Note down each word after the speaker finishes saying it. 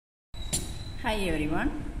Hi everyone,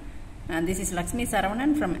 this is Lakshmi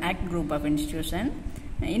Saravanan from ACT Group of Institution.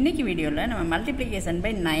 இன்னைக்கு வீடியோவில் நம்ம multiplication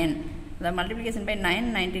by 9 அதாவது multiplication by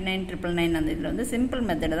 9, 99, 999 அந்த இதில் வந்து சிம்பிள்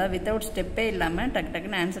மெத்தட் அதாவது வித்தவுட் ஸ்டெப்பே இல்லாமல்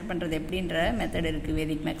டக்குன்னு ஆன்சர் பண்ணுறது எப்படின்ற மெத்தட் இருக்குது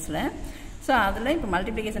வேதிக் மேக்ஸில். ஸோ அதில் இப்போ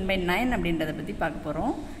மல்டிப்ளிகேஷன் பை 9 அப்படின்றத பற்றி பார்க்க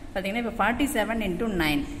போகிறோம். பார்த்திங்கன்னா இப்போ 47 into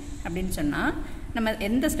 9 அப்படின்னு சொன்னால் நம்ம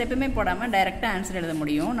எந்த ஸ்டெப்புமே போடாமல் டைரெக்டாக ஆன்சர் எழுத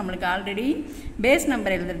முடியும். நம்மளுக்கு ஆல்ரெடி பேஸ்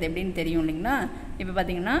நம்பர் எழுதுறது எப்படின்னு தெரியும் இல்லைங்களா. இப்போ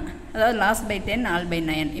பார்த்தீங்கன்னா அதாவது லாஸ்ட் பை 10 ஆல் பை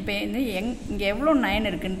 9. இப்போ வந்து இங்கே எவ்வளோ 9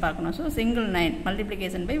 இருக்குதுன்னு பார்க்கணும். ஸோ சிங்கிள் 9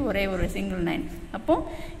 மல்டிப்ளிகேஷன் பை ஒரே ஒரு சிங்கிள் 9. அப்போது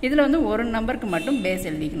இதில் வந்து ஒரு நம்பருக்கு மட்டும் பேஸ்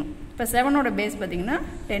எழுதிக்கணும். இப்போ 7ஓட பேஸ் பார்த்தீங்கன்னா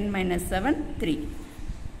 10 - 7 3.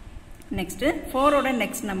 நெக்ஸ்ட்டு 4ஓட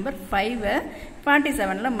நெக்ஸ்ட் நம்பர் 5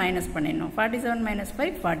 47ல் மைனஸ் பண்ணிடணும். 47 -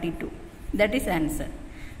 5 42. That is answer.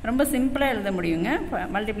 ரொம்ப சிம்பிளாக எழுத முடியுங்க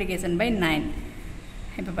மல்டிப்ளிகேஷன் பை 9.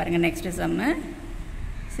 இப்போ பாருங்கள் நெக்ஸ்ட்டு சம்மு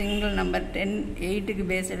single number 8க்கு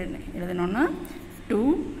base எழுதணுன்னா 2.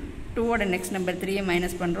 2ஓட next number 3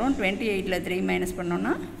 minus பண்ணுறோம். 28ல் 3 மைனஸ்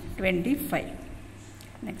பண்ணோன்னா 25.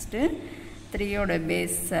 Next 3ஓட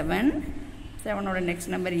base 7. 7ஓட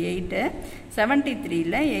next number 8.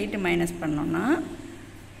 73ல் 8 minus பண்ணோன்னா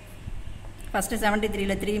ஃபஸ்ட்டு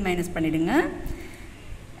 73ல் 3 மைனஸ் பண்ணிவிடுங்க.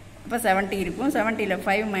 இப்போ 70 இருக்கும். 70ல்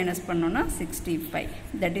 5 மைனஸ் பண்ணோன்னா 65.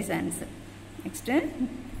 That is answer. Next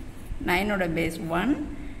 9ஓட base 1.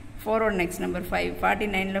 4ஓட next number 5.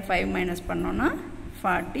 49ல் 5 minus பண்ணோன்னா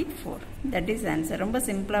 44. That is answer. ரொம்ப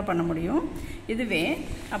சிம்பிளாக பண்ண முடியும். இதுவே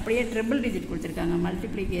அப்படியே ட்ரிபிள் டிஜிட் கொடுத்துருக்காங்க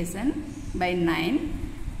மல்டிப்ளிகேஷன் பை 9.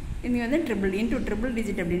 இங்கே வந்து ட்ரிபிள்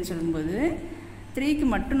டிஜிட் அப்படின்னு சொல்லும்போது 3க்கு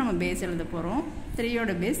மட்டும் நம்ம பேஸ் எழுத போகிறோம்.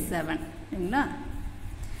 3ஓட பேஸ் 7 இல்லைங்களா.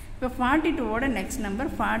 இப்போ 42ஓட நெக்ஸ்ட் நம்பர்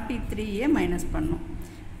 43 மைனஸ் பண்ணணும்.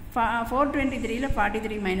 423ல்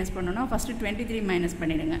 43 மைனஸ் பண்ணோன்னா ஃபஸ்ட்டு 23 மைனஸ்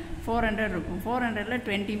பண்ணிவிடுங்க. 400 இருக்கும். 400ல்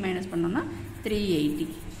 20 மைனஸ் பண்ணோன்னா 380.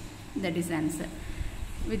 That is answer.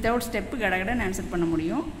 Without step கடகடன்னு ஆன்சர் பண்ண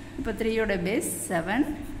முடியும். இப்போ 3ஓட பேஸ் 7.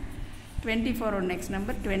 24ஓட நெக்ஸ்ட்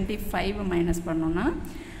நம்பர் 25 மைனஸ் பண்ணோன்னா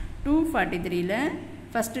 243ல்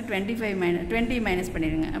ஃபஸ்ட்டு 20 மைனஸ்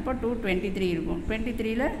பண்ணிடுங்க. அப்போ 223 இருக்கும்.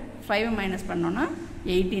 23ல் 5 மைனஸ் பண்ணோன்னா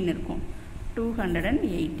 18 இருக்கும்.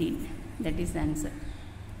 218. That is answer.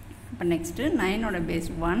 இப்போ next 9ஓட base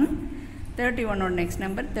 1. 31ஓட next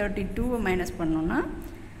number 32 minus பண்ணோன்னா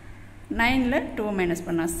 9ல் 2 மைனஸ்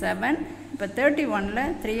பண்ணால் 7. இப்போ 31ல்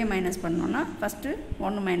 3 மைனஸ் பண்ணோன்னா ஃபஸ்ட்டு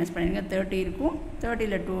 1 மைனஸ் பண்ணிடுங்க. 30 இருக்கும்.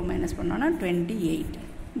 30ல் 2 மைனஸ் பண்ணோன்னா 28.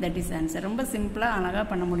 That is answer. ரொம்ப சிம்பிளாக அழகாக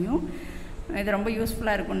பண்ண முடியும். இது ரொம்ப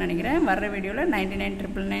யூஸ்ஃபுல்லாக இருக்கும்னு நினைக்கிறேன். வர்ற வீடியோவில் 99,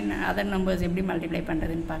 999 அதர் நம்பர்ஸ் எப்படி மல்டிப்ளை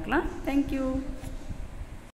பண்ணுறதுன்னு பார்க்கலாம். தேங்க்யூ.